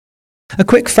A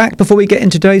quick fact before we get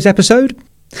into today's episode.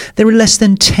 There are less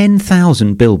than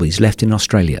 10,000 bilbies left in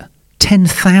Australia.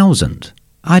 10,000.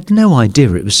 I had no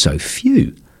idea it was so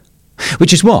few.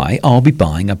 Which is why I'll be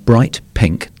buying a bright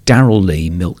pink Darrell Lea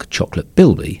milk chocolate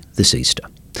bilby this Easter.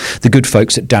 The good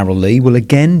folks at Darrell Lea will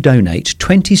again donate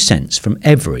 20 cents from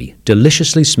every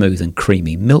deliciously smooth and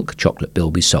creamy milk chocolate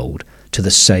bilby sold to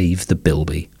the Save the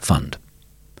Bilby Fund.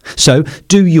 So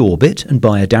do your bit and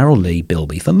buy a Darrell Lea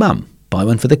bilby for Mum. Buy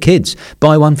one for the kids.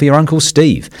 Buy one for your Uncle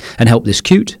Steve. And help this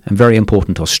cute and very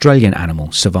important Australian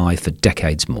animal survive for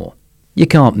decades more. You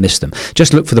can't miss them.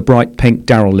 Just look for the bright pink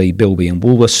Darrell Lea bilby in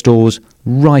Woolworths stores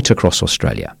right across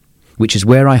Australia, which is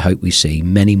where I hope we see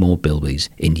many more bilbies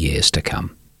in years to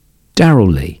come.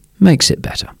 Darrell Lea makes it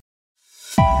better.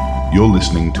 You're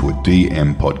listening to a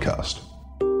DM podcast.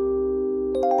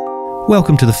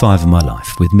 Welcome to The Five of My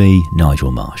Life with me,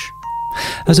 Nigel Marsh.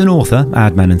 As an author,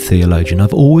 adman and theologian,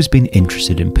 I've always been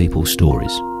interested in people's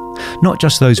stories. Not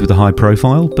just those with a high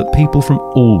profile, but people from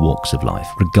all walks of life,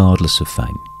 regardless of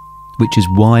fame. Which is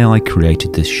why I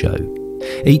created this show.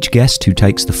 Each guest who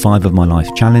takes the 5 of My Life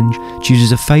challenge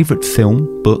chooses a favourite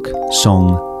film, book,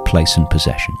 song, place and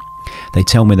possession. They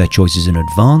tell me their choices in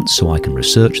advance so I can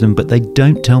research them, but they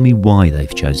don't tell me why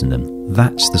they've chosen them.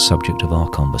 That's the subject of our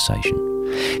conversation.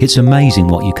 It's amazing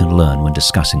what you can learn when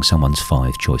discussing someone's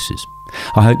 5 choices.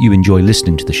 I hope you enjoy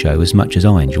listening to the show as much as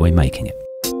I enjoy making it.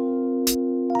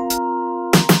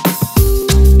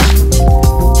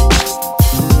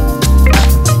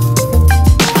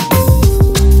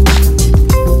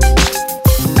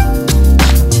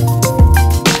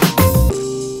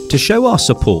 To show our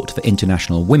support for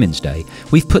International Women's Day,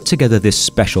 we've put together this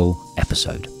special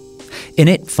episode. In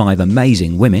it, 5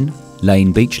 amazing women,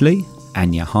 Layne Beachley,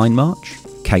 Anya Hindmarch,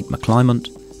 Kate McClymont,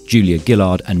 Julia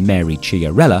Gillard and Mary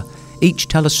Chiarella each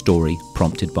tell a story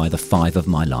prompted by the 5 of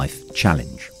My Life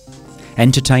challenge.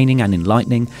 Entertaining and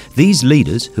enlightening, these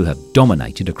leaders, who have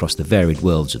dominated across the varied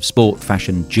worlds of sport,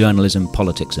 fashion, journalism,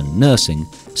 politics and nursing,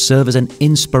 serve as an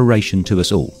inspiration to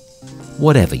us all,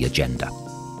 whatever your gender.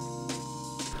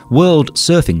 World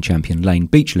surfing champion Layne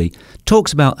Beachley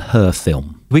talks about her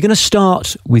film. We're going to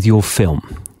start with your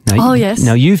film. Now, yes.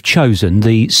 Now, you've chosen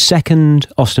the second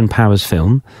Austin Powers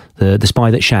film, The Spy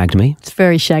That Shagged Me. It's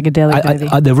very shagadelic, baby.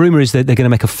 The rumour is that they're going to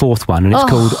make a 4th one, and it's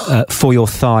called For Your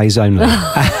Thighs Only.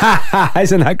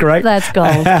 Isn't that great? That's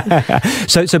gold.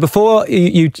 So before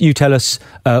you tell us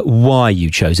why you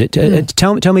chose it,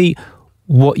 tell me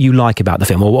what you like about the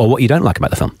film, or what you don't like about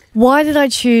the film. Why did I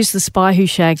choose The Spy Who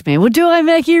Shagged Me? Well, do I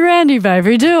make you randy,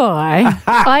 baby? Do I?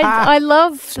 I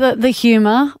love the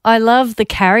humour. I love the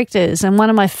characters. And one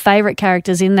of my favourite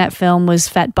characters in that film was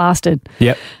Fat Bastard.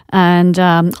 Yep. And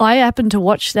I happened to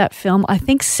watch that film, I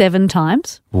think, 7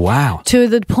 times. Wow. To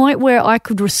the point where I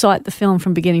could recite the film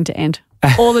from beginning to end.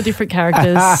 All the different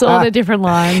characters, all the different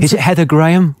lines. Is it Heather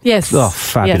Graham? Yes. Oh,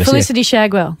 fabulous. Yeah, Felicity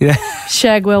Shagwell. Yeah.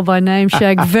 Shagwell by name,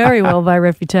 shag very well by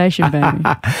reputation, baby.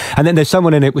 And then there's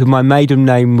someone in it with my maiden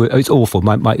name. It's awful.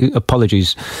 My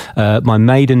apologies. My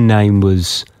maiden name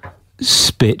was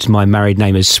Spit. My married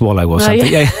name is Swallow or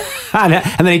something. Yeah. And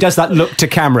then he does that look to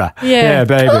camera. Yeah,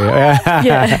 baby.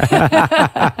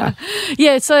 Yeah.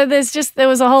 Yeah, so there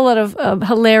was a whole lot of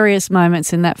hilarious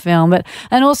moments in that film,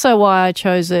 and also why I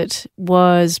chose it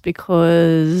was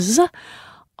because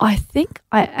I think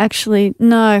I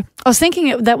was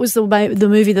thinking that was the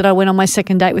movie that I went on my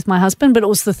second date with my husband, but it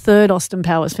was the 3rd Austin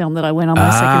Powers film that I went on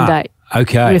my second date.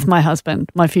 Okay. With my husband,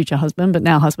 my future husband, but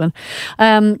now husband.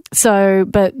 So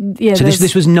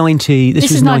this was 90.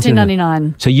 This was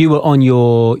 1999. So you were on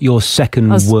your second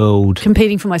world,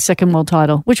 competing for my second world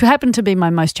title, which happened to be my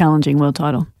most challenging world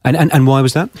title. And why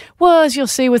was that? Well, as you'll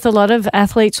see with a lot of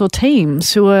athletes or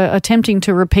teams who are attempting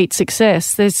to repeat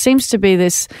success, there seems to be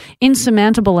this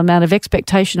insurmountable amount of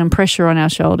expectation and pressure on our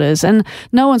shoulders, and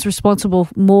no one's responsible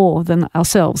more than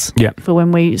ourselves for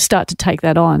when we start to take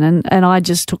that on. And I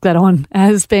just took that on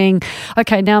as being,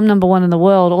 okay, now I'm number 1 in the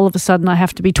world. All of a sudden I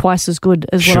have to be twice as good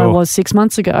as what I was 6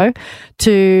 months ago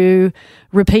to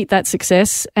repeat that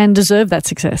success and deserve that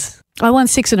success. I won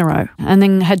 6 in a row and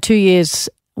then had 2 years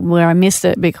where I missed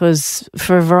it because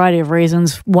for a variety of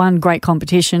reasons. 1, great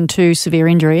competition, 2, severe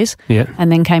injuries,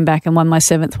 and then came back and won my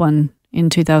 7th one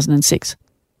in 2006.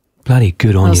 Bloody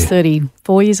good on you. I was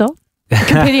 34 years old.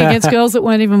 competing against girls that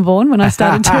weren't even born when I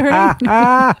started touring.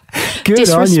 Good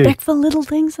Disrespectful little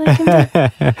things they can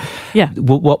do. Yeah.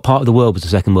 What part of the world was the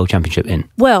second World Championship in?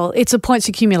 Well, it's a points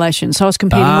accumulation, so I was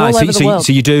competing all over the world.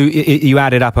 So you do, you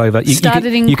add it up over. You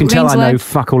can tell I know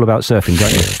fuck all about surfing,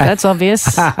 don't you? That's obvious.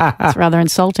 It's rather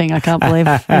insulting, I can't believe.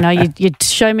 You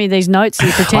show me these notes,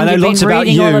 you pretend you've been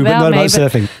reading all about me,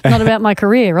 surfing. but not about my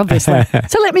career, obviously.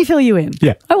 So let me fill you in.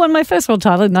 Yeah. I won my first world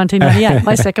title in 1998,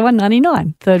 my second one,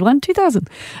 99, third one, 2000,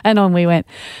 and on we went.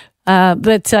 I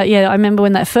remember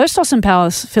when that first Austin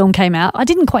Powers film came out, I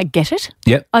didn't quite get it.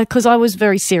 Yep. Because I was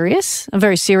very serious,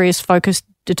 focused,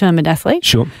 determined athlete.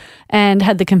 Sure. And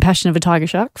had the compassion of a tiger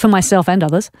shark for myself and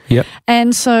others. Yep.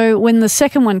 And so when the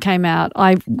second one came out,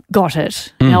 I got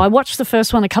it. I watched the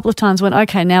first one a couple of times, went,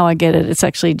 okay, now I get it. It's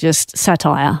actually just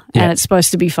satire and it's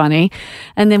supposed to be funny.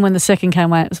 And then when the second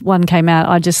one came out,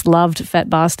 I just loved Fat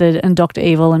Bastard and Dr.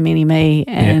 Evil and Mini-Me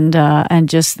and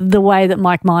just the way that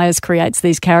Mike Myers creates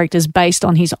these characters based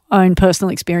on his own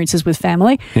personal experiences with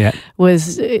family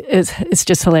it's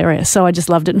just hilarious. So I just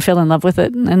loved it and fell in love with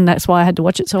it, and that's why I had to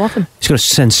watch it so often. It's got a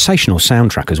sensational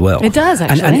soundtrack as well. It does,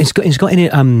 actually. And it's got in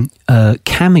it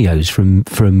cameos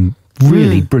from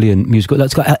really brilliant musical.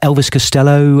 It's got Elvis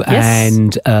Costello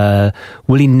and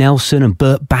Willie Nelson and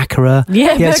Burt Bacharach. Burt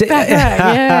Bacharach,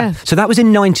 yeah. So that was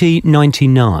in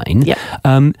 1999.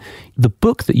 Yeah. The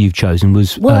book that you've chosen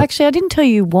was... Well, actually, I didn't tell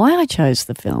you why I chose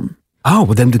the film. Oh,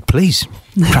 well then please,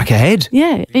 crack ahead.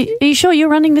 Yeah. Are you sure you're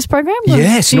running this program?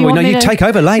 Yes. You take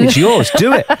over, Lane. It's yours.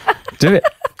 Do it. Do it.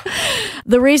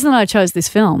 The reason I chose this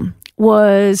film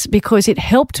was because it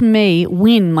helped me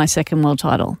win my second world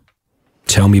title.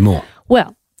 Tell me more.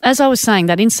 Well, as I was saying,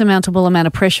 that insurmountable amount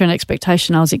of pressure and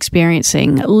expectation I was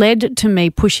experiencing led to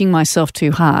me pushing myself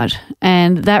too hard,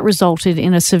 and that resulted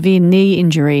in a severe knee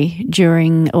injury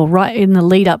right in the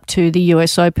lead up to the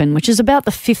US Open, which is about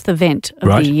the fifth event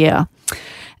of the year.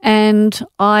 And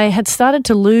I had started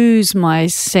to lose my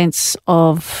sense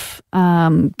of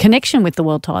connection with the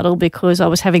world title because I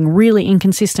was having really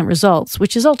inconsistent results,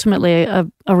 which is ultimately a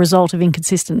result of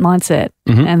inconsistent mindset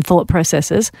and thought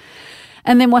processes.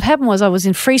 And then what happened was I was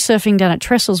in free surfing down at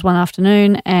Trestles one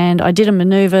afternoon, and I did a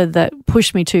maneuver that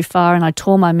pushed me too far, and I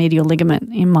tore my medial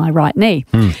ligament in my right knee.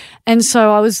 And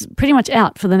so I was pretty much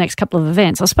out for the next couple of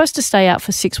events. I was supposed to stay out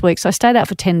for 6 weeks. I stayed out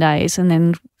for 10 days and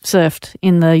then surfed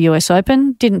in the US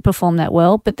Open. Didn't perform that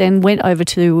well, but then went over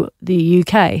to the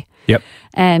UK. Yep.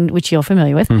 And which you're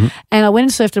familiar with. And I went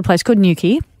and surfed at a place called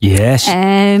Newquay. Yes.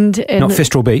 And not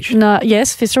Fistral Beach. No,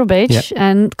 yes, Fistral Beach,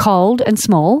 and cold and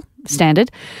small,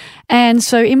 standard. And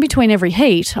so in between every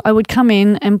heat, I would come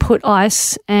in and put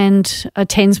ice and a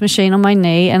TENS machine on my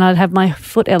knee, and I'd have my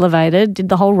foot elevated, did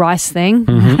the whole rice thing,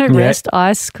 rest,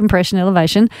 ice, compression,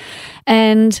 elevation,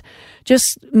 and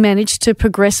just managed to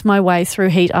progress my way through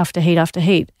heat after heat after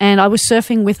heat. And I was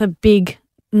surfing with a big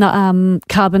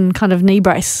carbon kind of knee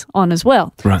brace on as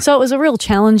well. Right. So it was a real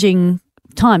challenging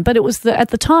time, but at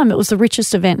the time it was the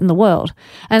richest event in the world,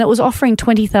 and it was offering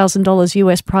 $20,000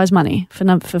 US prize money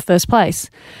for first place,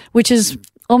 which is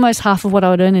almost half of what I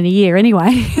would earn in a year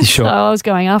anyway. Sure. So I was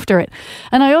going after it,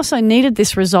 and I also needed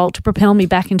this result to propel me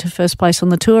back into first place on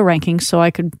the tour rankings so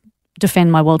I could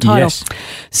defend my world title. Yes.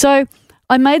 So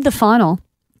I made the final.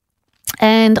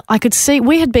 And I could see,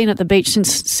 we had been at the beach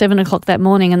since 7 o'clock that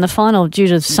morning, and the final, due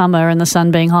to summer and the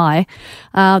sun being high,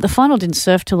 the final didn't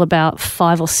surf till about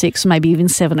 5 or 6, maybe even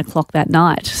 7 o'clock that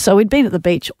night. So we'd been at the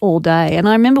beach all day. And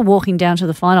I remember walking down to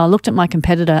the final, I looked at my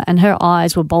competitor and her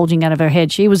eyes were bulging out of her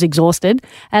head. She was exhausted,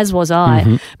 as was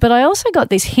I. But I also got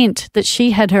this hint that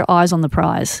she had her eyes on the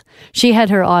prize. She had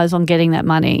her eyes on getting that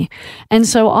money. And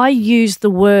so I used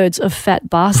the words of Fat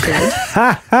Bastard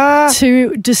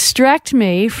to distract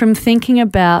me from thinking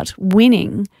about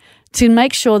winning, to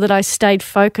make sure that I stayed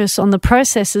focused on the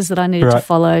processes that I needed to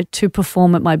follow to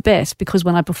perform at my best, because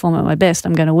when I perform at my best,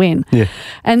 I'm going to win. Yeah.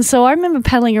 And so I remember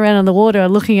paddling around in the water,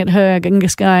 looking at her and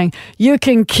just going, "You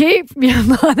can keep your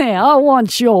money. I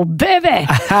want your baby.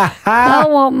 I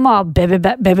want my baby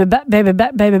back, baby back, baby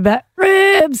back, baby back.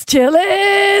 Ribs,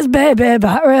 chilies, baby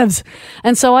back ribs."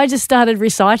 And so I just started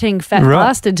reciting Fat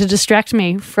Bastard to distract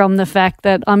me from the fact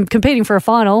that I'm competing for a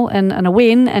final and a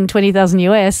win and 20,000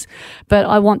 US, but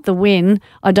I want the win.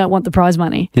 I don't want the prize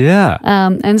money. Yeah.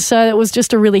 And so it was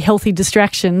just a really healthy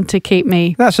distraction to keep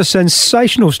me. That's a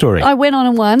sensational story. I went on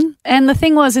and won. And the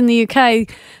thing was, in the UK,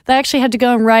 they actually had to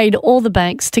go and raid all the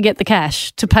banks to get the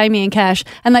cash, to pay me in cash.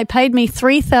 And they paid me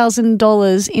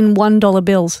 $3,000 in $1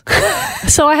 bills.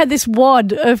 So I had this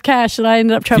wad of cash that I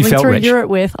ended up traveling through Europe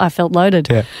with. I felt loaded.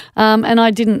 Yeah. And I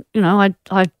didn't,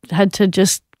 I had to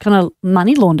just kind of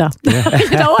money launder. Yeah.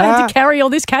 I had to carry all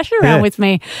this cash around with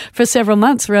me for several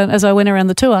months as I went around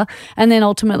the tour. And then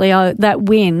ultimately that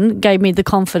win gave me the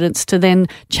confidence to then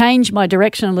change my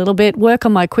direction a little bit, work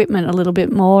on my equipment a little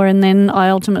bit more, and then I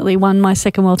ultimately won my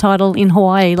second world title in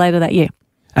Hawaii later that year.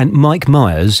 And Mike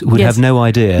Myers would have no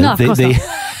idea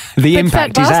the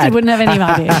impact he's had. He wouldn't have any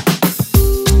idea.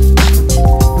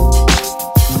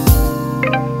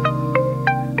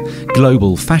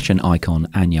 Global fashion icon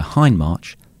Anya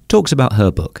Hindmarch talks about her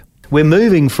book. We're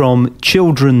moving from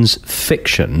children's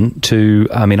fiction to,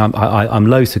 I mean, I'm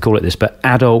loath to call it this, but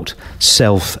adult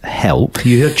self-help.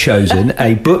 You have chosen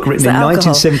a book written in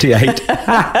 1978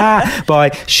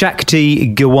 by Shakti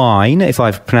Gawain, if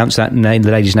I've pronounced the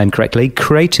lady's name correctly,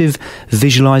 Creative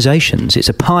Visualizations. It's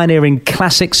a pioneering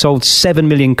classic, sold 7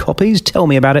 million copies. Tell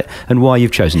me about it and why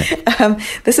you've chosen it.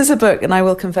 This is a book, and I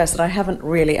will confess that I haven't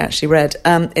really actually read.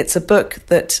 It's a book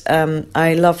that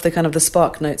I love the kind of the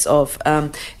spark notes of.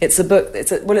 It's a book.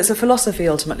 It's a philosophy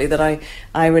ultimately that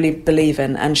I really believe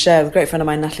in and share with a great friend of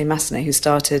mine, Natalie Massenet, who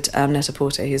started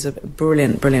Net-a-Porter. Who's a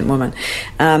brilliant woman,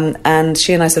 and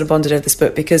she and I sort of bonded over this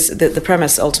book because the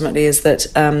premise ultimately is that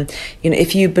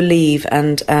if you believe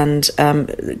and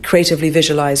creatively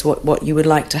visualize what you would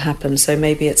like to happen. So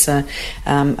maybe it's a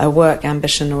work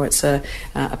ambition, or it's a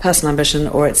personal ambition,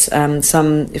 or it's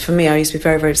For me, I used to be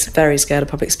very, very, very scared of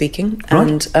public speaking,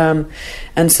 right.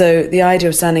 and so the idea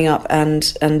of standing up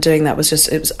and doing that was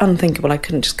it was unthinkable. I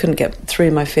couldn't get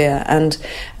through my fear. And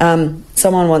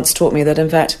someone once taught me that, in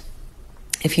fact,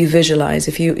 if you visualize,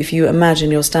 if you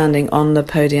imagine you're standing on the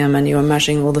podium and you're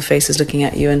imagining all the faces looking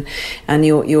at you and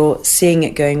you're seeing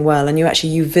it going well, and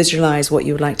you visualize what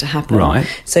you would like to happen. Right.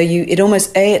 So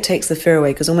it takes the fear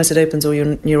away, because almost it opens all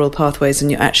your neural pathways,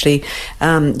 and you actually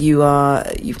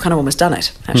you've kind of almost done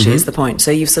it. Actually, is the point.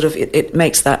 So you've sort of it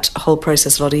makes that whole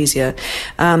process a lot easier.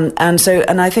 And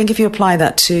I think if you apply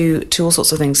that to all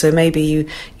sorts of things, so maybe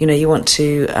you want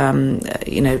to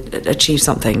achieve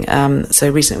something. So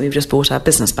recently we've just bought our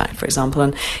business back, for example,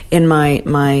 and in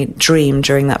my dream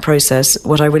during that process,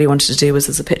 what I really wanted to do was,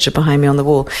 there's a picture behind me on the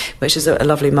wall, which is a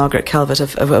lovely Margaret Calvert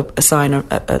of a sign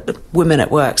of women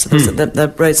at work. So there's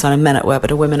the road sign of men at work,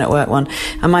 but a women at work one.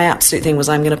 And my absolute thing was,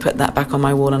 I'm going to put that back on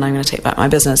my wall, and I'm going to take back my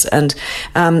business. And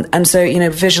so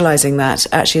visualizing that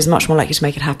actually is much more likely to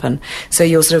make it happen. So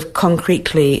you're sort of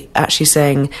concretely actually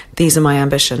saying, these are my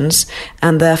ambitions,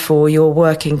 and therefore you're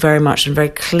working very much and very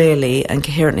clearly and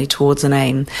coherently towards an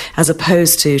aim, as opposed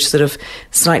to sort of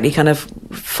slightly kind of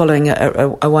following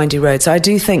a windy road. So I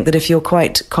do think that if you're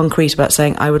quite concrete about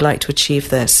saying, I would like to achieve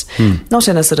this, not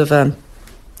in a sort of a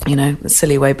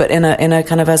silly way, but in a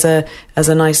kind of as a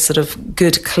nice sort of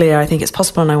good, clear, I think it's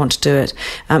possible and I want to do it,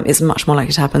 it's much more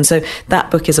likely to happen. So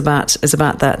that book is about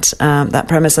that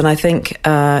premise, and I think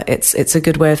it's a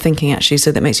good way of thinking, actually,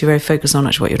 so that makes you very focused on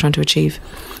actually what you're trying to achieve.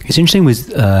 It's interesting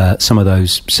with some of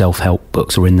those self-help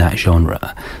books, or in that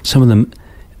genre, some of them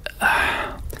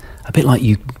a bit like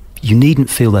you needn't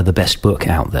feel they're the best book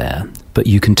out there, but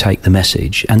you can take the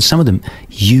message. And some of them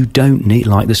you don't need,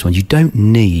 like this one, you don't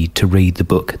need to read the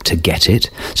book to get it.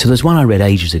 So there's one I read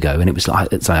ages ago, and it's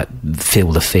like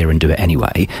feel the fear and do it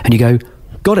anyway, and you go,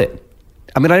 got it.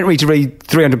 I mean, I don't need to read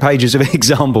 300 pages of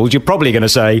examples. You're probably going to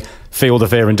say, feel the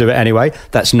fear and do it anyway.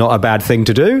 That's not a bad thing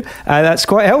to do. That's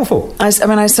quite helpful. I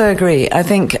so agree. I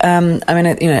think,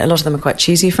 a lot of them are quite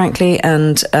cheesy, frankly,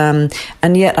 and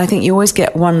yet I think you always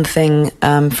get one thing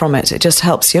from it. It just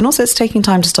helps you. And also it's taking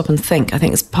time to stop and think. I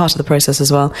think it's part of the process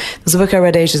as well. There's a book I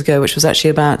read ages ago, which was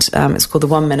actually about, it's called The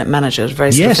 1 Minute Manager, a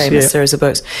very famous series of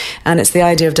books. And it's the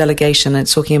idea of delegation.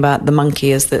 It's talking about the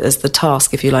monkey as the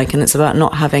task, if you like, and it's about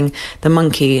not having the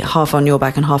monkey half on your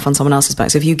back and half on someone else's back.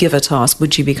 So if you give a task,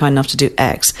 would you be kind enough to do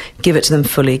X? Give it to them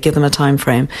fully, give them a time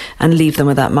frame, and leave them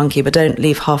with that monkey, but don't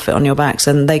leave half it on your back,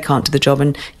 so then they can't do the job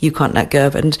and you can't let go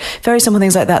of it. And very simple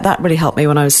things like that really helped me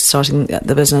when I was starting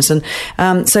the business.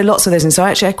 And so lots of those things. So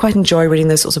I quite enjoy reading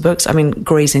those sorts of books. I mean,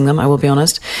 grazing them, I will be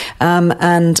honest.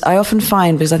 And I often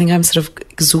find, because I think I'm sort of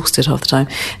exhausted half the time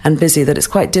and busy, that it's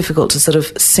quite difficult to sort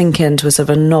of sink into a sort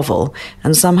of a novel.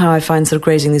 And somehow I find sort of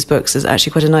grazing these books is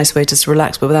actually quite a nice way to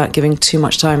relax, but without giving too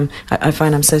much time. I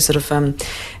find I'm so sort of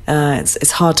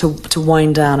it's hard to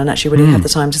wind down and actually really have the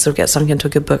time to sort of get sunk into a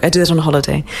good book. I do that on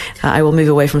holiday. I will move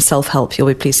away from self-help, you'll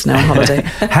be pleased to know, on holiday.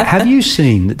 Have you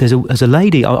seen that there's a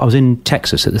lady, I was in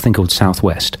Texas at the thing called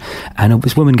Southwest, and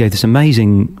this woman gave this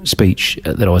amazing speech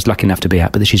that I was lucky enough to be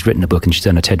at, but that she's written a book and she's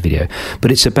done a TED video.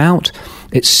 But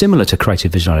it's similar to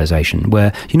creative visualization,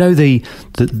 where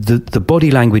the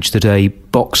body language that a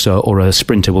boxer or a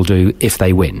sprinter will do if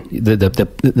they win,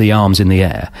 the arms in the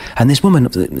air. And this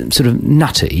woman, sort of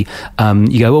nutty,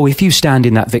 you go, oh, if you stand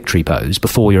in that victory pose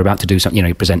before you're about to do something, you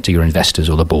know, present to your investors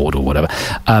or the board or whatever,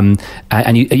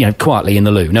 and you know, quietly in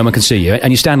the loo, no one can see you,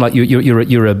 and you stand like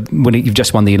you've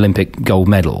just won the Olympic gold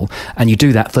medal, and you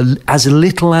do that for as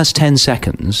little as 10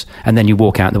 seconds, and then you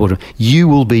walk out in the boardroom, you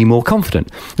will be more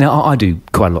confident. Now, I do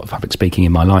quite a lot of public speaking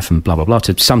in my life and blah, blah, blah,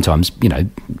 to sometimes, you know,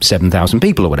 7,000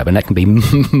 people or whatever, and that can be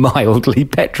mildly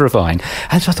petrifying.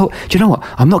 And so I thought, do you know what?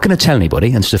 I'm not going to tell anybody,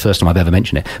 and it's the first time I've ever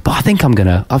mentioned it, but I think I'm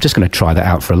just going to try that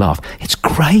out for a laugh. It's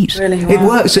great. Really? Wow. It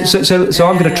works. Yeah. So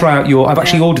I'm going to try out I've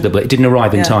actually ordered it, but it didn't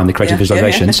arrive in time, the creative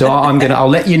visualization. So I'll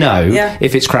let you know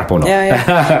if it's crap or not.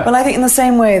 Well, I think in the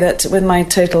same way that with my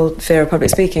total fear of public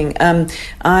speaking,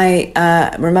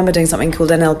 I remember doing something called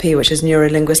NLP, which is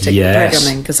neuro-linguistic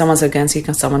programming, because someone said, go and see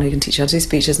someone who can teach you how to do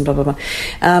speeches and blah, blah, blah.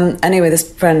 Anyway,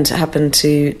 this friend happened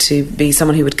to be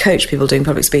someone who would coach people doing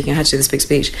public speaking. I had to do this big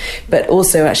speech. But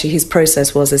also, actually, his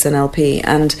process was this NLP.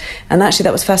 And actually,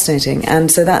 that was fascinating.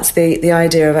 And so that's the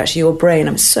idea of actually your brain.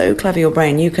 I'm so clever, your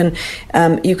brain. You can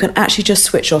actually just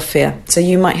switch off fear. So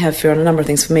you might have fear on a number of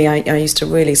things. For me, I used to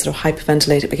really sort of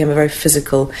hyperventilate. It became a very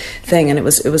physical thing, and it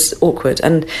was awkward.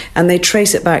 And they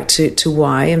trace it back to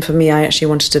why. And for me, I actually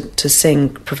wanted to sing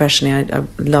professionally. I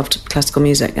loved classical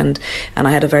music, and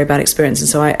I had a very bad experience. And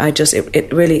so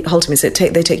it really halted me. So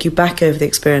they take you back over the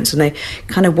experience, and they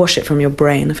kind of wash it from your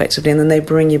brain effectively, and then they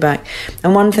bring you back.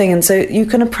 And one thing, and so you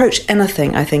can approach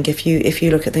anything, I think, if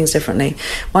you look at things differently.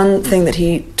 One thing that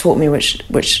he taught me,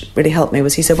 which really helped me,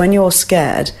 was he said, when you're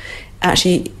scared,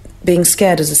 actually being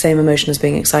scared is the same emotion as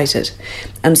being excited.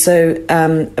 And so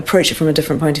approach it from a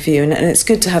different point of view. And it's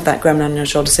good to have that gremlin on your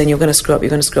shoulder saying, you're going to screw up,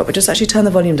 but just actually turn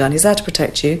the volume down. He's there to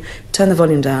protect you. Turn the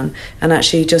volume down and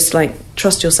actually just like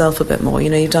trust yourself a bit more.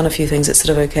 You know, you've done a few things, it's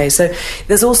sort of okay. So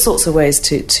there's all sorts of ways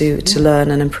to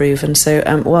learn and improve. And so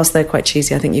whilst they're quite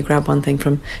cheesy, I think you grab one thing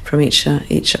from each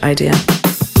idea.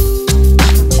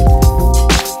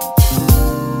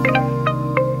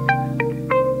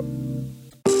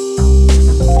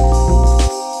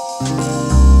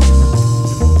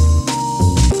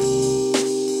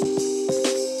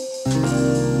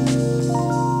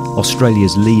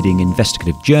 Australia's leading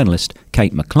investigative journalist,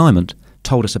 Kate McClymont,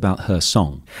 told us about her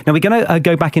song. Now, we're going to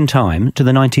go back in time to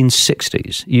the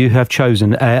 1960s. You have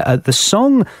chosen the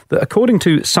song that, according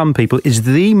to some people, is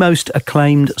the most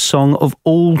acclaimed song of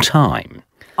all time.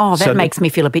 Oh, that makes me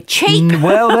feel a bit cheap.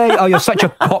 Well, you're such a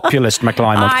populist,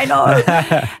 McClymont. I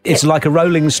know. It's Like a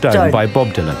Rolling Stone by Bob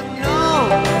Dylan.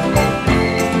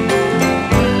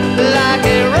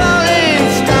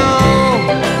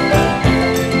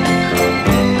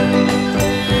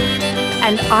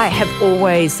 And I have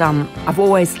I've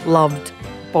always loved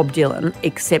Bob Dylan,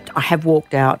 except I have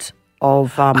walked out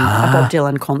of a Bob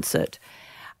Dylan concert.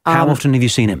 How often have you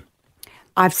seen him?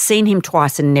 I've seen him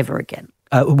twice and never again.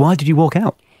 Why did you walk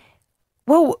out?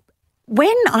 Well,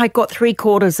 when I got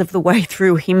 3/4 of the way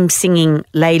through him singing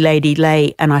Lay Lady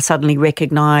Lay, and I suddenly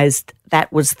recognised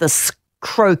that was the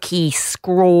croaky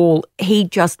scrawl, he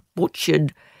just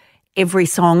butchered every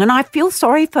song. And I feel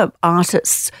sorry for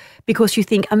artists, because you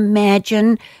think,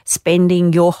 imagine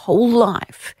spending your whole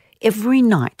life every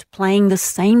night playing the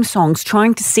same songs,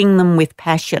 trying to sing them with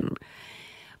passion.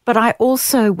 But I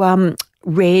also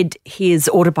read his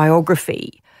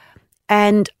autobiography,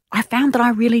 and I found that I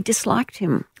really disliked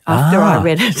him after I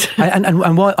read it.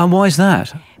 And why is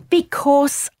that?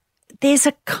 Because there's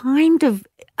a kind of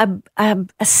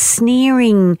a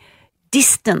sneering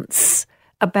distance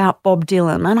about Bob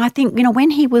Dylan. And I think, you know,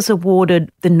 when he was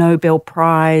awarded the Nobel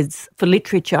Prize for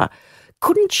Literature,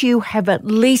 couldn't you have at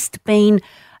least been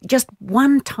just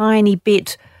one tiny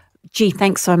bit, gee,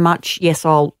 thanks so much, yes,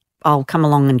 I'll come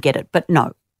along and get it. But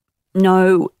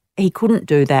no, he couldn't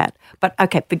do that. But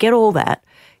okay, forget all that.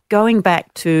 Going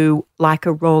back to Like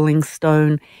a Rolling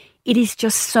Stone, it is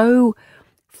just so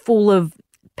full of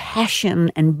passion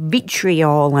and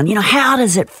vitriol and, you know, how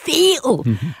does it feel?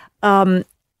 Mm-hmm.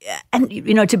 And,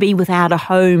 you know, to be without a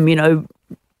home, you know,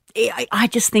 I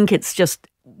just think it's just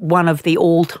one of the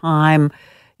all-time,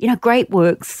 you know, great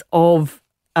works of,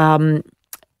 you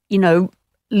know,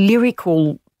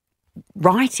 lyrical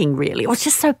writing, really. It was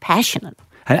just so passionate.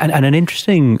 And an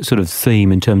interesting sort of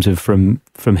theme in terms of from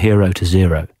hero to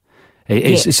zero.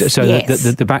 Yes.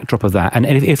 The backdrop of that. And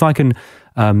if I can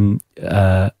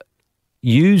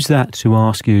use that to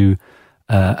ask you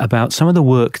about some of the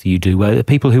work that you do, where the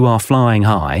people who are flying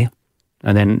high,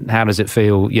 and then how does it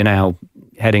feel you're now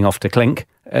heading off to Clink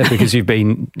because you've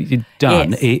been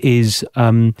done, yes.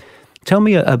 Tell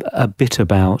me a bit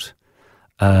about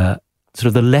sort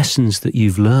of the lessons that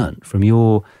you've learned from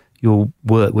your your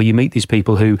work, where you meet these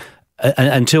people who,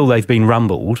 until they've been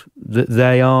rumbled,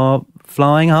 they are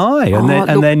flying high,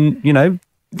 and then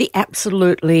the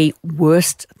absolutely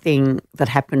worst thing that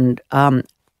happened,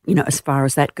 as far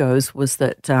as that goes, was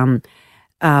that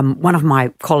one of my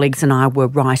colleagues and I were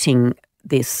writing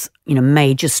this,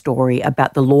 major story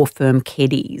about the law firm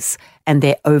Keddies and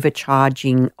their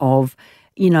overcharging of,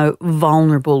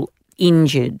 vulnerable,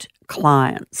 injured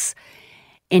clients.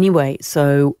 Anyway,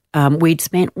 so we'd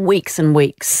spent weeks and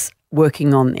weeks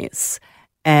working on this,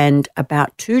 and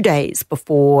about 2 days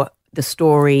before the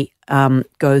story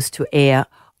goes to air,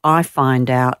 I find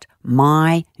out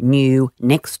my new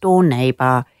next-door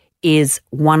neighbour is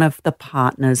one of the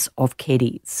partners of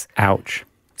Keddies. Ouch.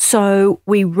 So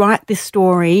we write this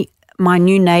story. My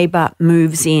new neighbour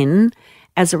moves in.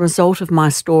 As a result of my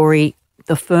story,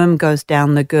 the firm goes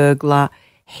down the gurgler.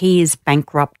 He is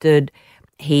bankrupted.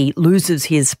 He loses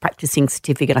his practicing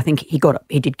certificate. I think he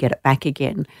did get it back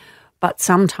again. But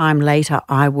sometime later,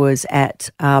 I was at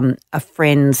a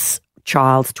friend's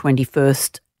child's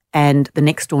 21st, and the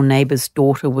next-door neighbour's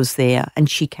daughter was there, and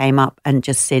she came up and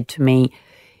just said to me,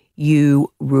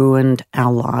 "You ruined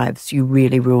our lives. You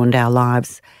really ruined our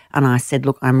lives." And I said,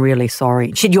 "Look, I'm really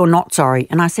sorry." She said, "You're not sorry."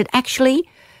 And I said, "Actually,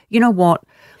 you know what?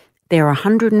 There are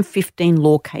 115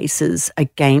 law cases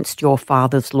against your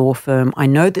father's law firm. I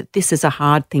know that this is a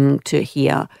hard thing to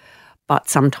hear, but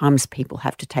sometimes people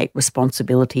have to take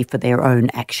responsibility for their own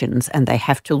actions, and they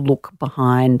have to look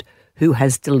behind who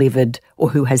has delivered or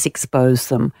who has exposed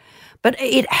them. But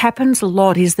it happens a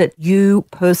lot, is that you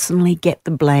personally get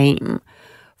the blame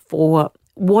for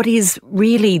what is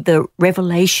really the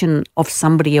revelation of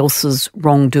somebody else's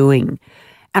wrongdoing.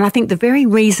 And I think the very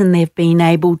reason they've been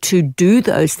able to do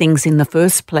those things in the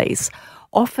first place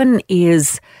often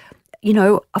is,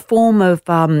 a form of,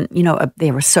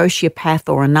 they're a sociopath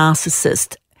or a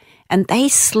narcissist, and they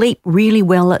sleep really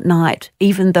well at night,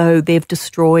 even though they've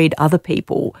destroyed other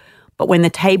people. But when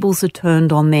the tables are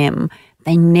turned on them,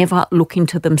 they never look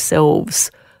into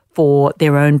themselves for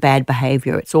their own bad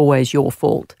behaviour. It's always your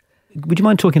fault. Would you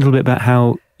mind talking a little bit about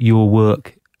how your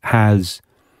work has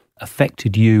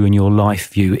affected you and your life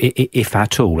view, if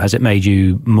at all? Has it made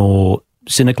you more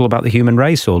cynical about the human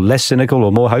race, or less cynical,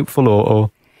 or more hopeful, or?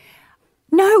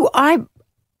 No,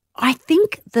 I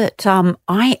think that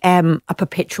I am a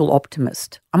perpetual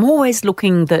optimist. I'm always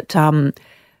looking that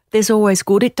there's always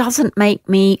good. It doesn't make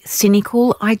me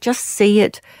cynical. I just see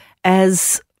it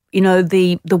as,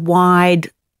 the wide,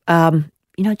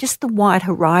 just the wide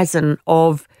horizon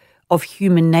of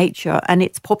human nature, and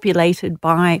it's populated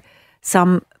by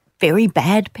some very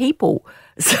bad people.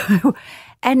 So,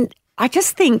 and I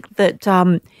just think that,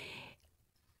 I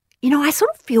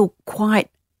sort of feel quite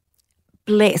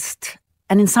blessed,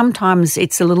 and sometimes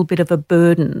it's a little bit of a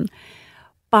burden,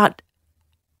 but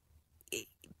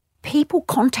people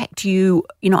contact you.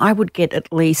 I would get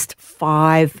at least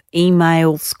 5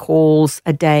 emails, calls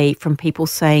a day from people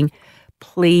saying,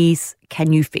 "Please,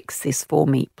 can you fix this for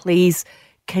me? Please,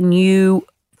 can you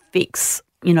fix,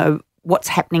 what's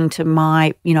happening to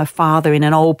my, father in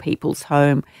an old people's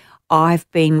home? I've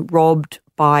been robbed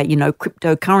by,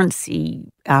 cryptocurrency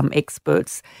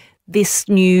experts. This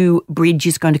new bridge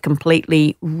is going to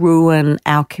completely ruin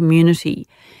our community."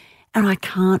 And I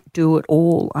can't do it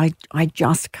all. I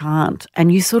just can't.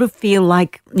 And you sort of feel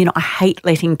like, I hate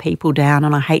letting people down,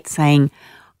 and I hate saying,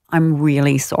 "I'm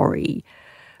really sorry."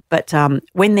 But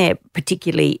when they're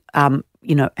particularly,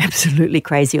 absolutely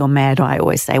crazy or mad, I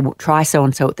always say, "Well, try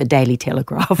so-and-so at the Daily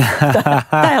Telegraph."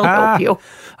 They'll help you.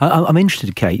 I'm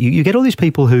interested, Kate. You get all these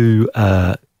people who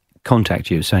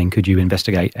contact you saying, "Could you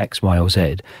investigate X, Y, or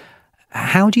Z?"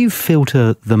 How do you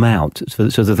filter them out, so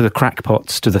the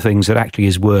crackpots to the things that actually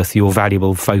is worth your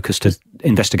valuable focus to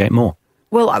investigate more?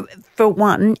 Well, for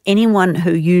one, anyone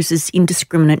who uses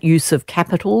indiscriminate use of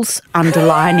capitals,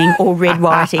 underlining or red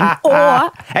writing,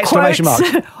 or exclamation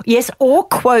quotes, marks. Yes, or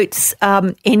quotes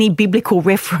any biblical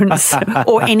reference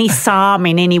or any psalm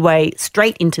in any way,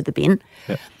 straight into the bin.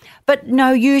 Yeah. But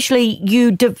no, usually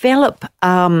you develop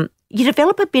a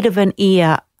bit of an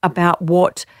ear about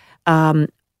what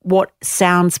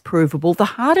sounds provable. The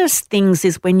hardest things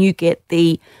is when you get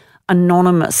the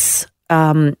anonymous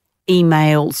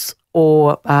emails,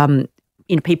 or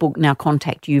people now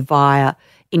contact you via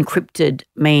encrypted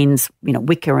means,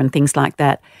 Wicker and things like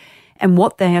that. And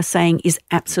what they are saying is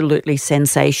absolutely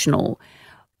sensational.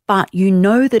 But you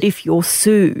know that if you're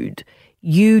sued,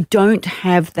 you don't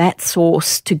have that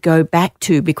source to go back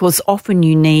to, because often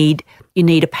you need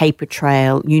a paper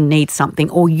trail, you need something,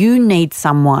 or you need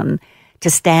someone to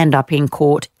stand up in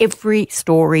court. Every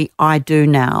story I do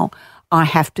now, I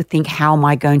have to think, how am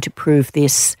I going to prove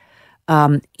this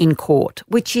in court,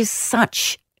 which is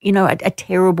such, a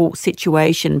terrible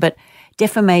situation. But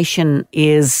defamation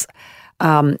is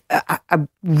a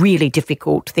really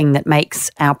difficult thing that makes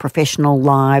our professional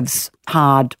lives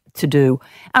hard to do.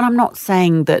 And I'm not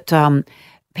saying that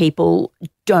people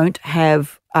don't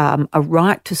have a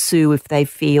right to sue if they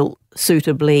feel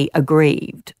suitably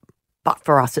aggrieved. But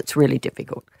for us, it's really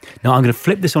difficult. Now, I'm going to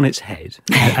flip this on its head,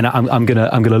 and I'm going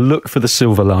to look for the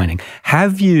silver lining.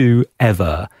 Have you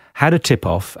ever had a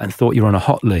tip-off and thought you were on a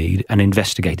hot lead and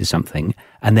investigated something,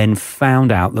 and then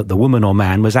found out that the woman or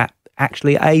man was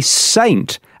actually a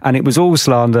saint, and it was all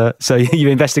slander, so you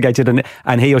investigated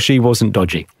and he or she wasn't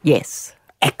dodgy? Yes.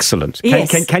 Excellent.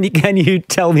 Yes. Can you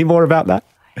tell me more about that?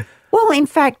 Well, in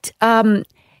fact,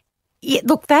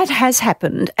 look, that has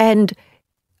happened, and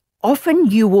often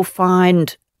you will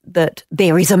find that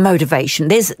there is a motivation.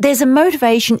 There's a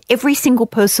motivation. Every single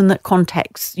person that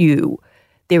contacts you,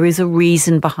 there is a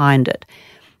reason behind it.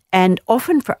 And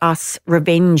often for us,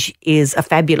 revenge is a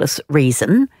fabulous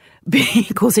reason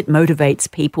because it motivates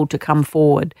people to come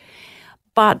forward.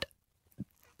 But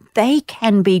they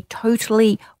can be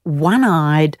totally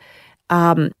one-eyed,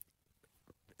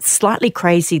 slightly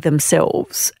crazy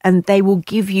themselves, and they will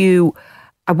give you,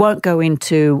 I won't go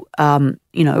into,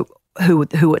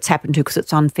 who it's happened to because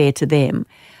it's unfair to them.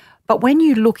 But when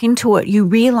you look into it, you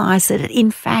realise that,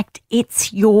 in fact,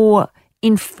 it's your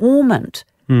informant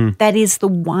that is the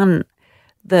one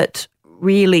that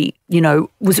really,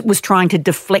 was trying to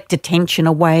deflect attention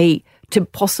away to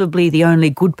possibly the only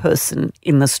good person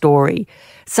in the story.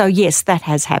 So, yes, that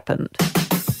has happened.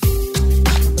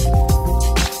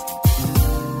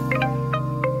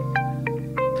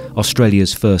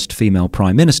 Australia's first female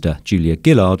Prime Minister, Julia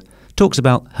Gillard, talks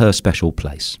about her special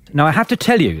place. Now, I have to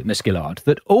tell you, Miss Gillard,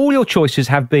 that all your choices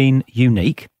have been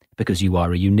unique, because you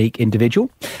are a unique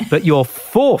individual, but your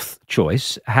fourth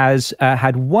choice has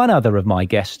had one other of my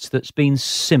guests that's been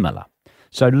similar.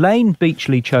 So Layne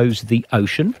Beachley chose the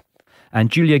ocean, and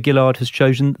Julia Gillard has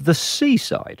chosen the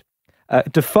seaside.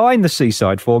 Define the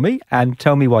seaside for me and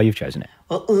tell me why you've chosen it.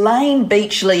 Well, Layne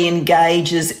Beachley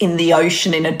engages in the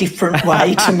ocean in a different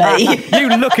way to me. You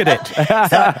look at it.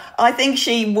 So I think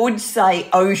she would say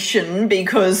ocean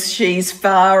because she's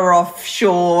far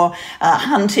offshore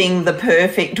hunting the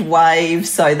perfect wave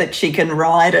so that she can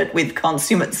ride it with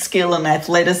consummate skill and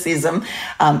athleticism.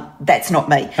 That's not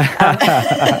me.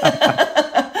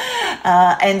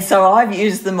 And so I've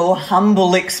used the more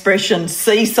humble expression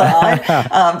seaside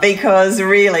because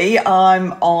really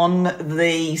I'm on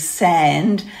the sand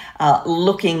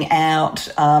looking out.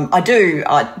 I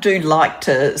do like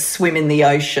to swim in the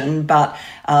ocean, but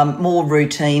more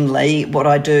routinely what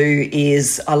I do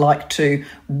is I like to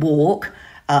walk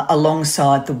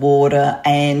alongside the water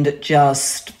and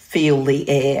just feel the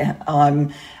air.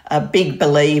 I'm a big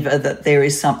believer that there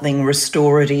is something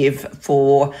restorative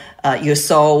for your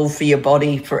soul, for your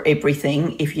body, for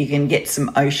everything, if you can get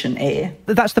some ocean air.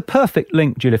 That's the perfect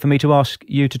link, Julia, for me to ask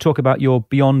you to talk about your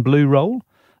Beyond Blue role.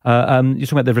 You're talking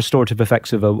about the restorative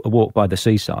effects of a walk by the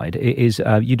seaside.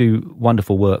 You do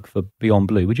wonderful work for Beyond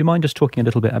Blue. Would you mind just talking a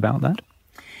little bit about that?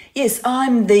 Yes,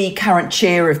 I'm the current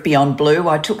chair of Beyond Blue.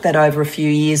 I took that over a few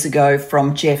years ago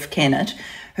from Jeff Kennett,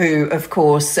 who, of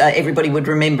course, everybody would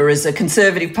remember as a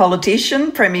Conservative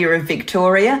politician, Premier of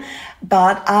Victoria.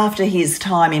 But after his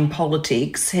time in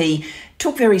politics, he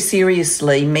took very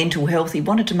seriously mental health. He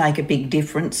wanted to make a big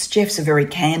difference. Jeff's a very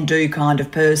can-do kind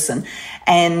of person.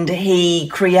 And he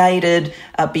created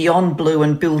Beyond Blue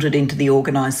and built it into the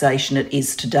organisation it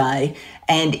is today.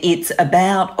 And it's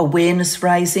about awareness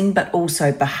raising, but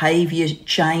also behaviour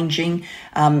changing.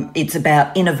 It's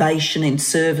about innovation in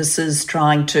services,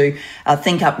 trying to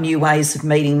think up new ways of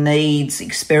meeting needs,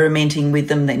 experimenting with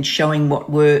them, then showing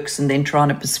what works, and then trying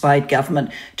to persuade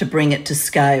government to bring it to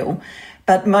scale.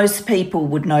 But most people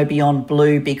would know Beyond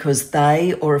Blue because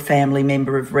they or a family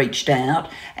member have reached out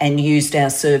and used our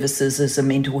services as a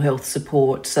mental health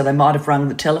support. So they might have rung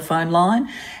the telephone line,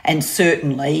 and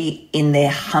certainly in their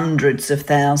hundreds of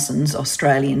thousands,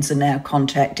 Australians are now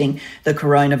contacting the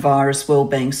Coronavirus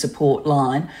Wellbeing Support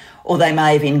Line, or they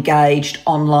may have engaged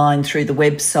online through the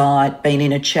website, been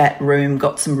in a chat room,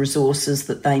 got some resources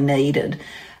that they needed.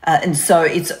 And so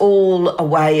it's all a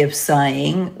way of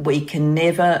saying we can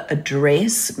never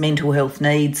address mental health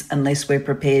needs unless we're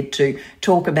prepared to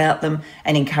talk about them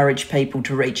and encourage people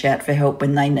to reach out for help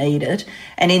when they need it.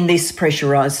 And in this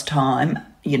pressurised time,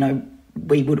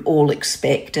 we would all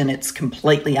expect, and it's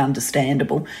completely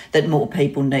understandable, that more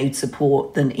people need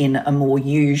support than in a more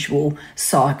usual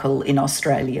cycle in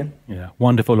Australia. Yeah,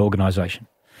 wonderful organisation.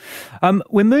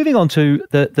 We're moving on to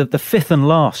the fifth and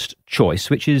last choice,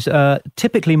 which is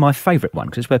typically my favourite one,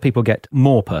 because it's where people get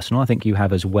more personal. I think you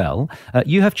have as well.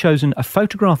 You have chosen a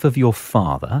photograph of your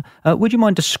father. Would you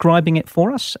mind describing it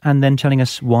for us and then telling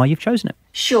us why you've chosen it?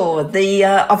 Sure.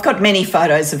 I've got many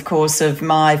photos, of course, of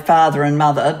my father and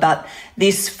mother, but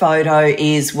this photo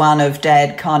is one of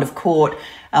Dad kind of caught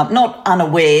not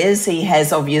unawares. He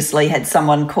has obviously had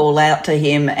someone call out to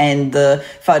him and the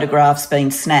photograph's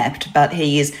been snapped, but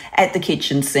he is at the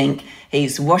kitchen sink.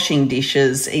 He's washing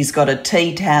dishes. He's got a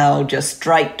tea towel just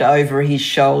draped over his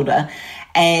shoulder.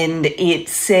 And it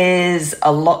says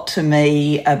a lot to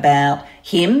me about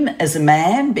him as a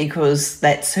man, because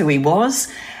that's who he was.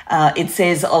 It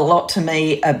says a lot to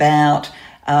me about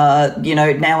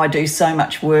now I do so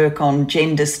much work on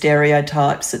gender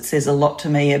stereotypes. It says a lot to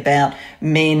me about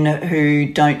men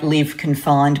who don't live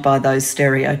confined by those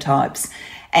stereotypes.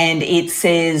 And it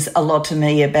says a lot to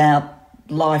me about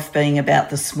life being about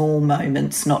the small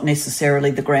moments, not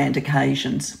necessarily the grand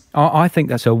occasions. I think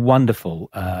that's a wonderful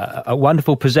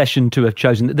possession to have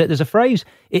chosen. There's a phrase,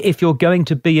 if you're going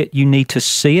to be it, you need to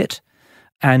see it.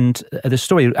 And the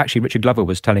story, actually, Richard Glover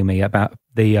was telling me about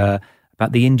the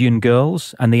Indian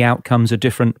girls, and the outcomes are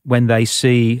different when they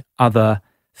see other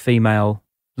female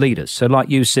leaders. So like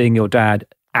you seeing your dad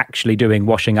actually doing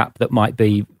washing up that might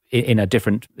be in a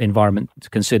different environment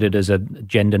considered as a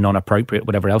gender non-appropriate,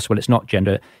 whatever else. Well, it's not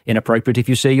gender inappropriate if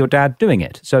you see your dad doing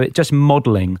it. So it's just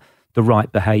modelling the right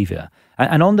behaviour.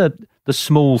 And on the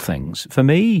small things, for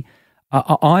me,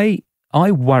 I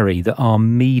worry that our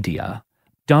media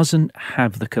doesn't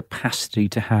have the capacity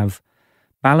to have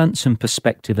balance and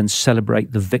perspective and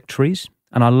celebrate the victories.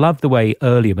 And I love the way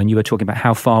earlier when you were talking about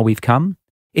how far we've come.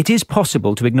 It is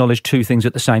possible to acknowledge two things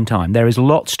at the same time. There is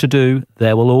lots to do.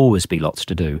 There will always be lots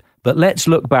to do. But let's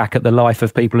look back at the life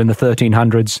of people in the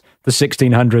 1300s, the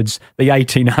 1600s, the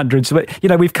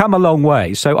 1800s. We've come a long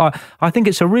way. So I think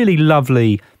it's a really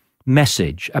lovely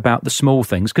message about the small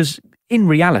things, because in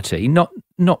reality, not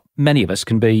many of us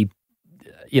can be,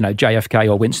 JFK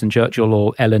or Winston Churchill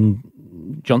or Ellen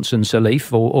Johnson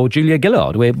Sirleaf or Julia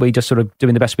Gillard. We're just sort of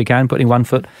doing the best we can, putting one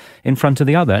foot in front of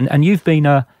the other. And you've been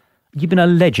a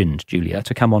legend, Julia,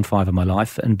 to come on Five of My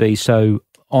Life and be so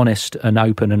honest and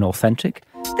open and authentic.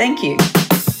 Thank you.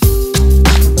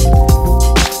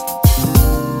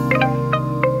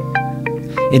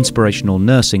 Inspirational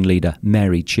nursing leader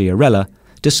Mary Chiarella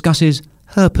discusses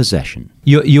her possession.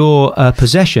 Your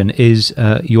possession is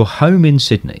your home in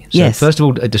Sydney. So yes. First of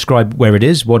all, describe where it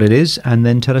is, what it is, and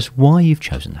then tell us why you've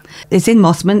chosen that. It's in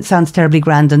Mossman. Sounds terribly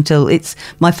grand until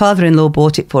my father-in-law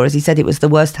bought it for us. He said it was the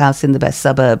worst house in the best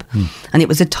suburb. And it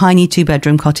was a tiny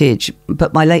 2-bedroom cottage.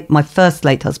 But my first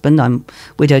late husband, I'm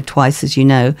widowed twice, as you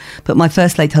know, but my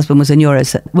first late husband was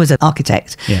an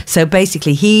architect. Yeah. So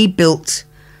basically he built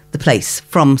the place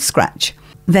from scratch.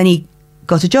 Then he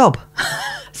got a job.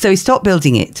 So he stopped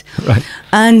building it. Right.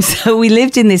 And so we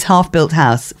lived in this half-built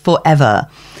house forever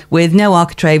with no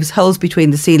architraves, holes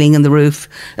between the ceiling and the roof,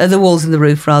 the walls and the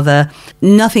roof, rather,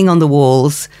 nothing on the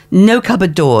walls, no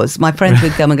cupboard doors. My friends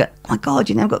would come and go, oh my God,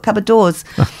 I've got cupboard doors.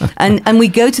 and we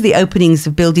go to the openings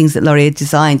of buildings that Laurie had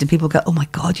designed and people go, oh my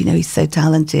God, he's so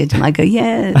talented. And I go,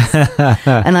 yes.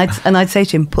 and I'd say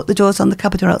to him, put the doors on the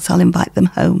cupboard or else I'll invite them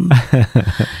home.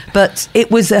 But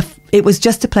it was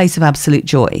just a place of absolute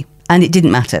joy. And it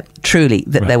didn't matter, truly,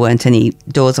 that there weren't any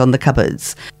doors on the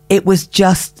cupboards. It was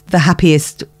just the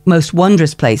happiest, most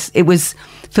wondrous place.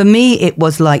 For me, it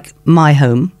was like my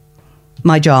home,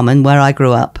 my Jarman, where I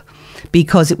grew up,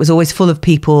 because it was always full of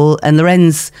people. And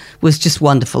Lorenz was just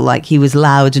wonderful. Like, he was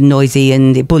loud and noisy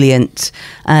and ebullient,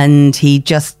 and he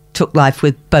just took life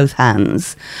with both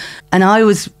hands. And I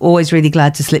was always really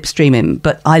glad to slipstream him,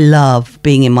 but I love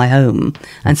being in my home.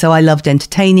 And so I loved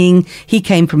entertaining. He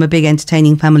came from a big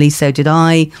entertaining family, so did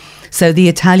I. So the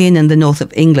Italian and the north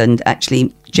of England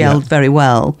actually gelled very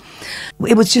well.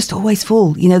 It was just always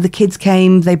full. The kids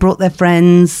came, they brought their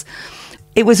friends.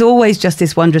 It was always just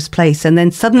this wondrous place. And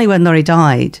then suddenly when Laurie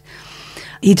died,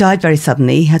 he died very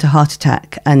suddenly. He had a heart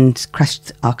attack and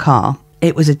crashed our car.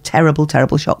 It was a terrible,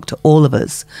 terrible shock to all of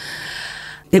us.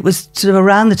 It was sort of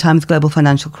around the time of the global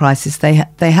financial crisis. They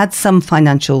had some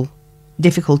financial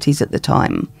difficulties at the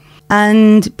time.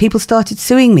 And people started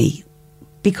suing me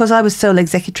because I was sole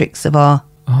executrix of our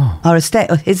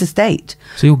estate, or his estate.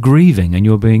 So you're grieving and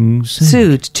you're being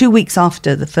sued 2 weeks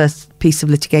after the first piece of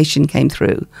litigation came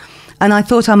through. And I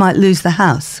thought I might lose the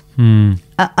house.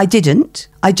 I didn't.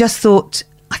 I just thought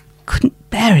I couldn't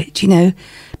bear it,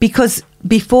 because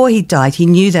before he died, he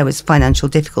knew there was financial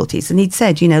difficulties. And he'd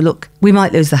said, look, we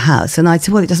might lose the house. And I'd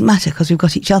said, well, it doesn't matter because we've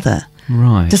got each other.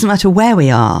 Right. It doesn't matter where we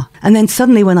are. And then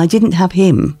suddenly when I didn't have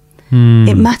him,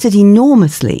 It mattered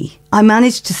enormously. I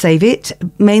managed to save it,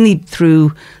 mainly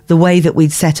through the way that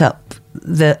we'd set up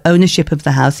the ownership of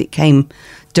the house. It came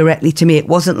directly to me. It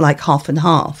wasn't like half and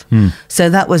half. So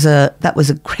that was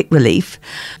a great relief.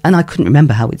 And I couldn't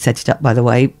remember how we'd set it up, by the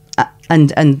way.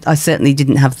 And I certainly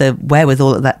didn't have the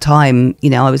wherewithal at that time. You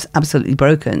know, I was absolutely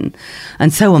broken.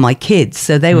 And so were my kids.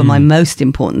 So they were my most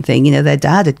important thing. You know, their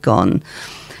dad had gone.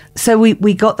 So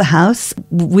we got the house.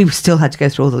 We still had to go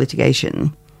through all the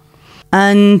litigation.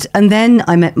 And then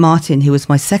I met Martin, who was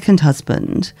my second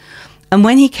husband. And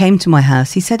when he came to my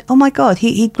house, he said, oh, my God,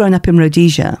 he'd grown up in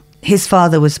Rhodesia. His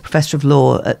father was a professor of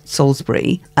law at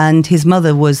Salisbury, and his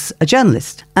mother was a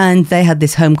journalist. And they had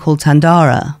this home called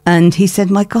Tandara. And he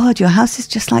said, my God, your house is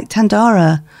just like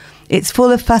Tandara. It's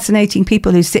full of fascinating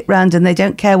people who sit round and they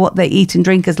don't care what they eat and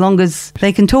drink as long as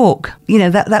they can talk. You know,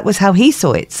 that was how he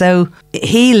saw it. So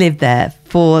he lived there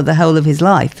for the whole of his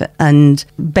life. And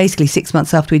basically 6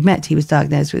 months after we'd met, he was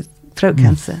diagnosed with throat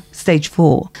cancer, stage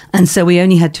 4. And so we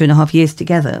only had 2.5 years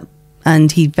together.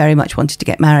 And he very much wanted to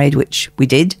get married, which we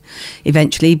did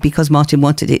eventually because Martin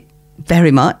wanted it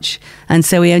very much. And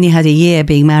so we only had a year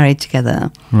being married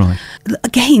together. Right.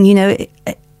 Again, you know,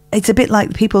 it's a bit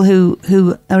like people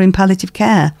who are in palliative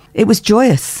care. It was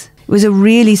joyous. It was a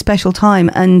really special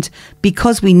time. And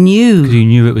because we knew... Because you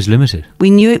knew it was limited. We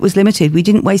knew it was limited. We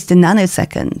didn't waste a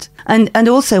nanosecond. And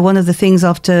also one of the things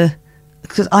after...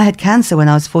 Because I had cancer when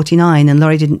I was 49 and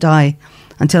Laurie didn't die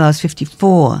until I was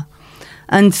 54.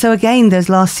 And so again, those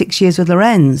last 6 years with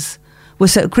Lorenz were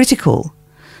so critical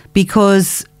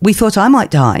because we thought I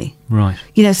might die. Right.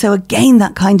 You know, so again,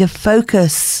 that kind of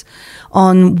focus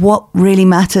on what really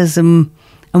matters and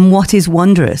what is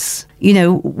wondrous. You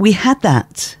know, we had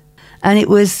that and it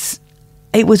was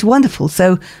wonderful.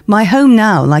 So my home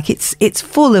now, like it's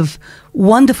full of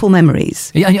wonderful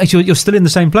memories. Yeah, you're still in the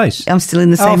same place? I'm still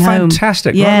in the same home. Oh,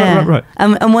 fantastic. Yeah. Right.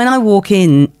 And when I walk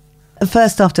in,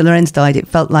 first after Lorenz died, it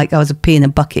felt like I was a pea in a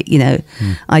bucket, you know.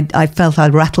 I felt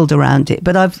I'd rattled around it.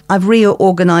 But I've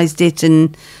reorganised it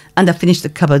and I've finished the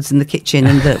cupboards and the kitchen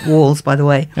and the walls, by the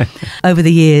way, over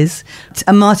the years.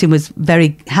 And Martin was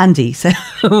very handy. So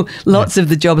lots of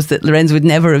the jobs that Lorenz would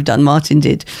never have done, Martin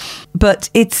did. But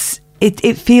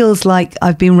it feels like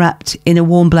I've been wrapped in a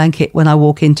warm blanket when I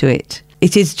walk into it.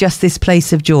 It is just this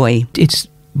place of joy. It's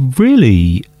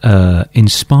really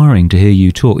inspiring to hear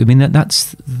you talk. I mean,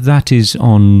 that is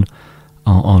on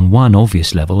one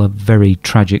obvious level a very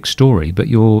tragic story, but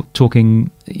you're talking,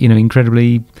 you know,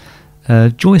 incredibly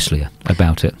joyously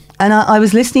about it. And I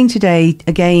was listening today,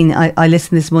 again, I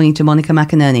listened this morning to Monica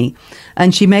McInerney,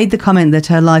 and she made the comment that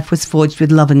her life was forged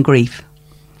with love and grief.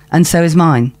 And so is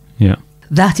mine. Yeah.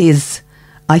 That is,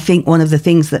 I think, one of the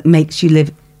things that makes you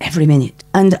live every minute.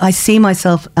 And I see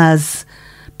myself as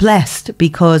blessed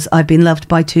because I've been loved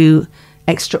by two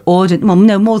extraordinary, well,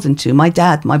 no, more than two, my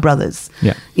dad, my brothers,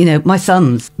 you know, my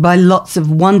sons, by lots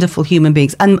of wonderful human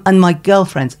beings, and my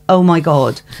girlfriends, oh my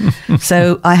God.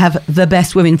 So I have the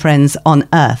best women friends on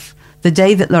earth. The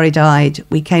day that Laurie died,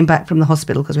 we came back from the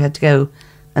hospital because we had to go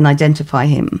and identify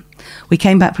him. We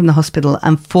came back from the hospital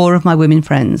and 4 of my women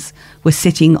friends were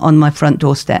sitting on my front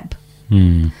doorstep.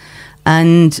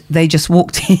 And they just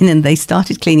walked in and they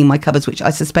started cleaning my cupboards, which I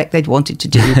suspect they'd wanted to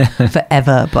do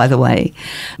forever, by the way.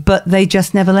 But they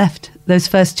just never left. Those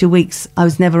first 2 weeks, I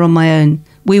was never on my own.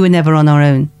 We were never on our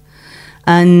own.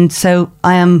 And so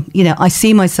I am, you know, I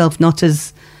see myself not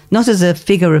as a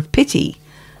figure of pity,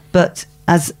 but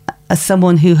as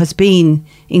someone who has been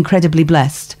incredibly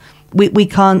blessed. We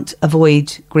can't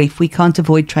avoid grief. We can't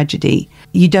avoid tragedy.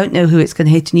 You don't know who it's going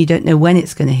to hit and you don't know when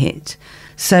it's going to hit.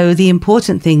 So the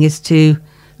important thing is to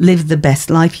live the best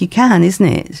life you can, isn't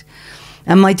it?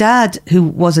 And my dad, who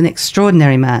was an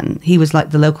extraordinary man, he was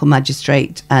like the local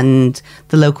magistrate and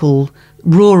the local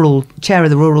rural chair of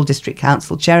the rural district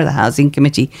council, chair of the housing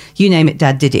committee, you name it,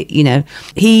 Dad did it, you know.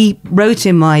 He wrote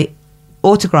in my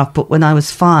autograph book when I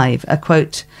was 5 a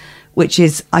quote, which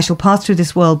is, "I shall pass through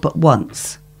this world but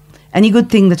once. Any good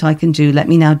thing that I can do, let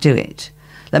me now do it.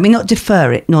 Let me not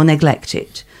defer it nor neglect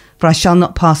it, for I shall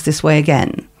not pass this way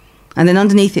again." And then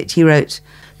underneath it he wrote,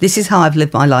 "This is how I've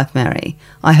lived my life, Mary.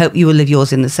 I hope you will live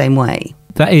yours in the same way."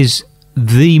 That is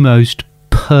the most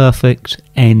perfect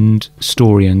end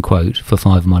story and quote for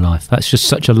 5 of my life. That's just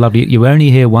such a lovely... You're only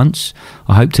here once.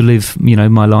 I hope to live, you know,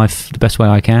 my life the best way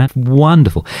I can.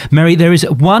 Wonderful. Mary, there is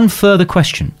one further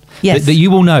question. Yes. That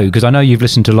you will know, because I know you've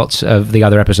listened to lots of the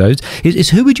other episodes, is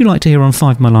who would you like to hear on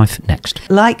 5 of My Life next?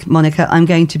 Like Monica, I'm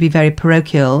going to be very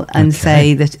parochial and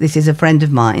say that this is a friend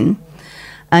of mine.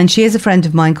 And she is a friend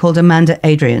of mine called Amanda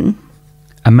Adrian.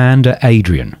 Amanda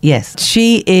Adrian. Yes.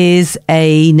 She is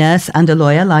a nurse and a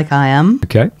lawyer like I am.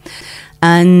 Okay.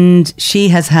 And she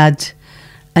has had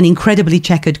an incredibly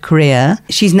checkered career.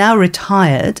 She's now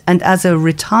retired, and as a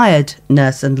retired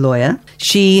nurse and lawyer,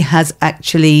 she has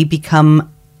actually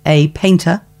become a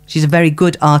painter. She's a very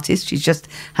good artist. She's just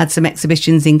had some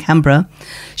exhibitions in Canberra.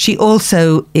 She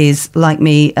also is, like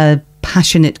me, a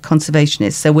passionate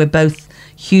conservationist. So we're both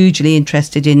hugely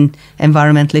interested in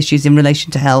environmental issues in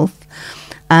relation to health.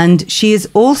 And she is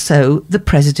also the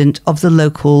president of the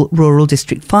local Rural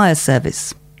District Fire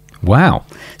Service. Wow.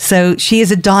 So she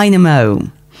is a dynamo.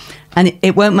 And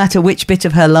it won't matter which bit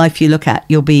of her life you look at,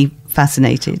 you'll be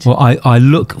fascinated. Well, I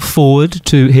look forward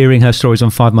to hearing her stories on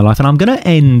 5 My Life, and I'm going to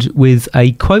end with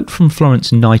a quote from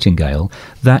Florence Nightingale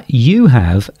that you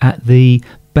have at the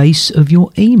base of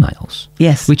your emails.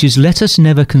 Yes. Which is, let us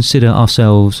never consider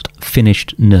ourselves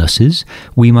finished nurses.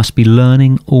 We must be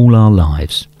learning all our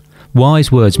lives.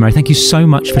 Wise words, Mary. Thank you so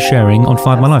much for sharing on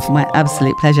 5 My Life. My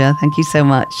absolute pleasure. Thank you so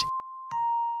much.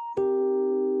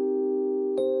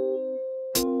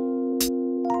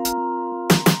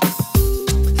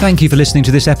 Thank you for listening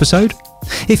to this episode.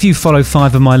 If you follow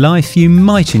 5 of My Life, you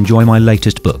might enjoy my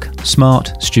latest book,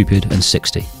 Smart, Stupid and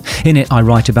 60. In it, I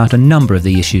write about a number of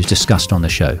the issues discussed on the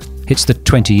show. It's the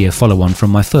 20-year follow-on from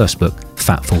my first book,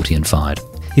 Fat, 40 and Fired.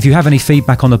 If you have any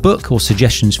feedback on the book or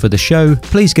suggestions for the show,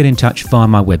 please get in touch via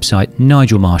my website,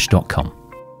 nigelmarsh.com.